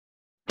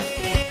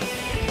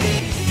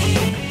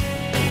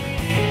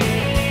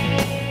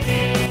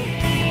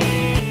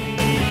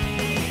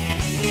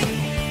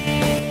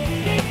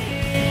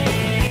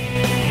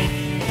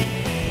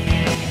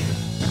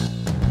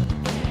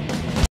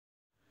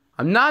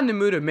I'm not in the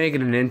mood of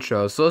making an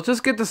intro, so let's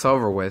just get this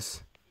over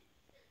with.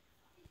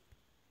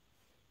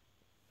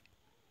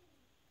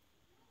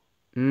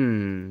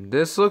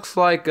 This looks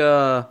like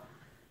a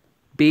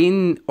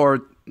bean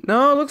or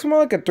no, it looks more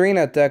like a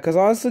 3-net deck. Because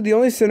honestly, the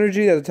only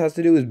synergy that it has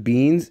to do with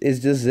beans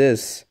is just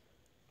this.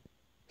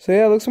 So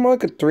yeah, it looks more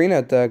like a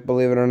 3-net deck,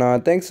 believe it or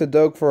not. Thanks to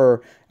Doug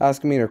for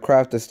asking me to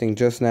craft this thing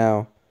just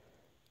now.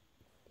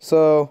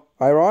 So,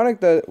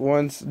 ironic that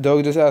once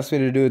Doug just asked me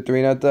to do a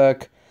 3-net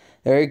deck,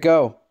 there you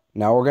go.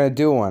 Now we're going to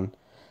do one.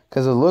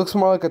 Because it looks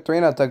more like a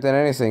 3-net deck than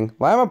anything.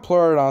 Lima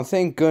Pleurodon,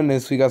 thank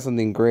goodness we got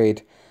something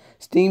great.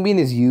 Sting Bean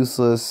is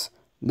useless.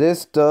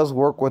 This does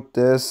work with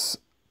this.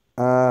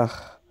 Cattail,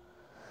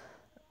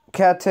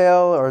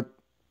 or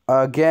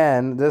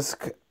again, this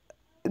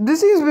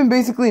has been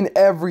basically in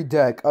every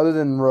deck other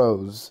than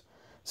Rose.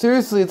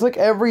 Seriously, it's like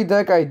every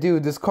deck I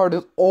do, this card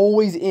is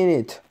always in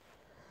it.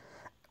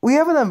 We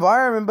have an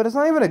environment, but it's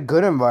not even a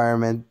good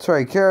environment.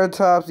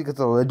 Triceratops, because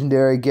of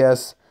legendary, I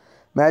guess.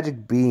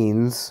 Magic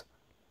Beans.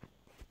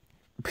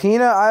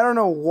 Peanut, I don't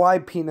know why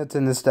Peanut's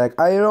in this deck.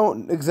 I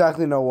don't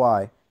exactly know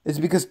why. It's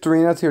because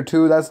 3-net's here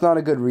too. That's not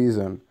a good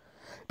reason.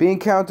 Bean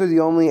Counter, the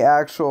only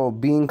actual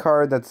bean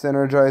card that's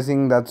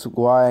synergizing. That's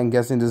why I'm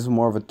guessing this is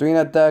more of a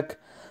 3-net deck.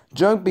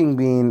 Jumping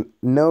Bean,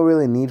 no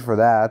really need for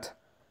that.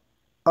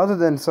 Other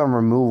than some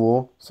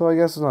removal. So I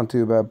guess it's not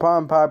too bad.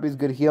 Palm Poppy's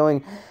good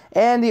healing.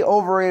 And the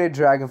overrated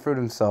Dragon Fruit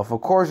himself.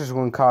 Of course, there's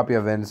one copy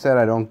of it. Instead,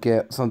 I don't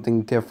get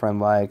something different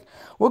like...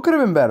 What could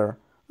have been better?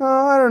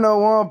 I don't know.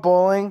 One more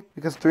Bowling.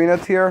 Because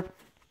 3-net's here.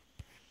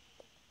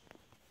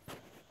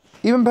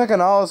 Even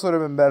Pecanalis would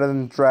have been better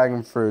than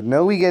Dragon Fruit.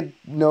 No, we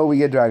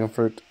get Dragon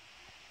Fruit.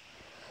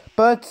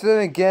 But then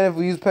again, if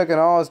we use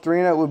Pecanalis,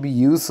 3-net would be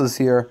useless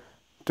here.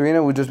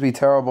 3-net would just be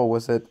terrible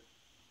with it.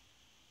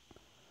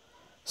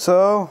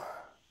 So,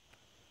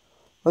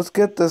 let's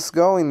get this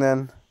going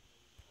then.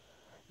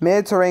 Made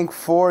it to rank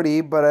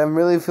 40, but I'm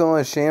really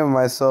feeling ashamed of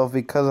myself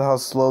because of how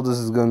slow this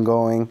has been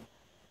going.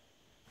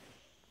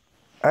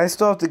 I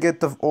still have to get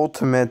the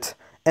ultimate,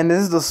 and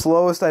this is the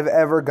slowest I've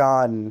ever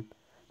gotten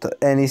to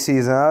any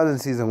season. Other than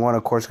season 1,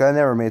 of course, because I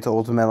never made it to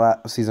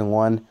ultimate season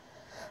 1.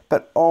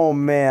 But, oh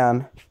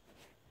man.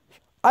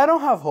 I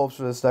don't have hopes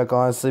for this deck,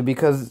 honestly,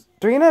 because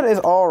 3-net is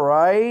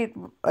alright,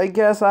 I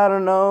guess, I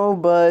don't know,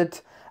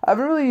 but I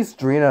haven't really used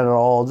 3-net at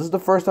all. This is the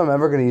first time I'm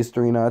ever going to use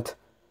 3-net.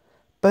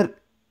 But,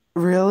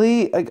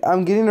 really, like,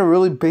 I'm getting a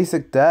really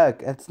basic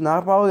deck. It's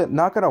probably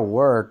not going to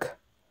work.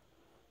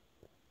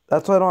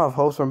 That's why I don't have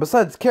hopes for him.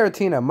 Besides,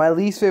 Carrotina, my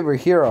least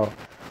favorite hero.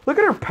 Look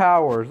at her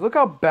powers. Look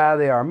how bad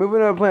they are. Moving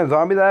to a plant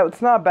zombie,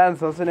 it's not bad in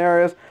some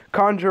scenarios.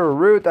 Conjure a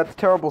root, that's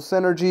terrible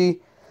synergy.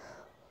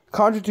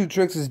 Conjure 2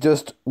 tricks is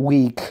just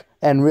weak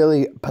and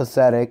really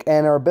pathetic.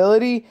 And her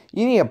ability,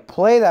 you need to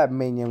play that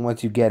minion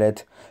once you get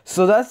it.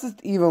 So that's just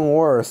even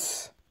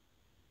worse.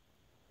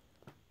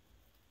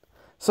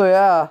 So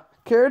yeah,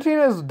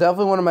 Carrotina is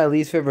definitely one of my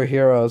least favorite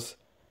heroes.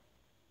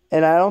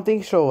 And I don't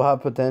think she'll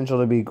have potential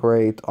to be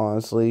great,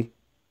 honestly.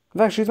 In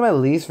fact, she's my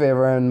least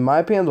favorite, and in my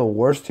opinion, the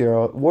worst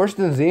hero. Worse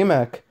than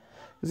Zemek.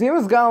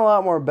 Zemek's gotten a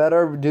lot more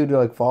better due to,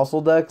 like, fossil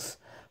decks.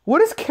 What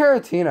does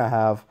Carrotina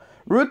have?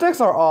 Root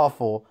decks are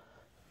awful.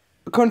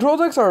 Control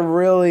decks are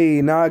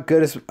really not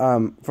good as,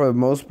 for the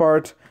most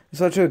part.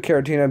 Especially with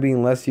Carrotina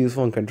being less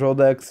useful in control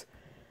decks.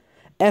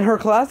 And her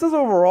classes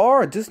overall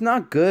are just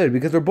not good,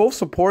 because they're both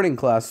supporting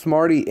class,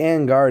 Smarty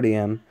and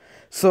Guardian.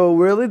 So,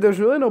 really, there's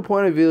really no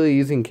point of really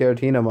using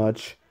Carrotina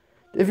much.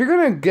 If you're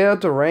going to get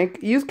out to rank,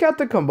 use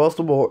Captain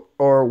Combustible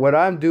or what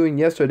I'm doing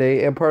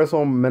yesterday in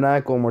Personal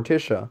Maniacal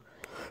Morticia.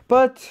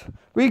 But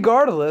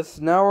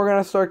regardless, now we're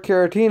going to start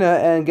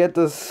Carrotina and get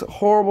this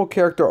horrible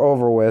character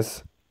over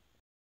with.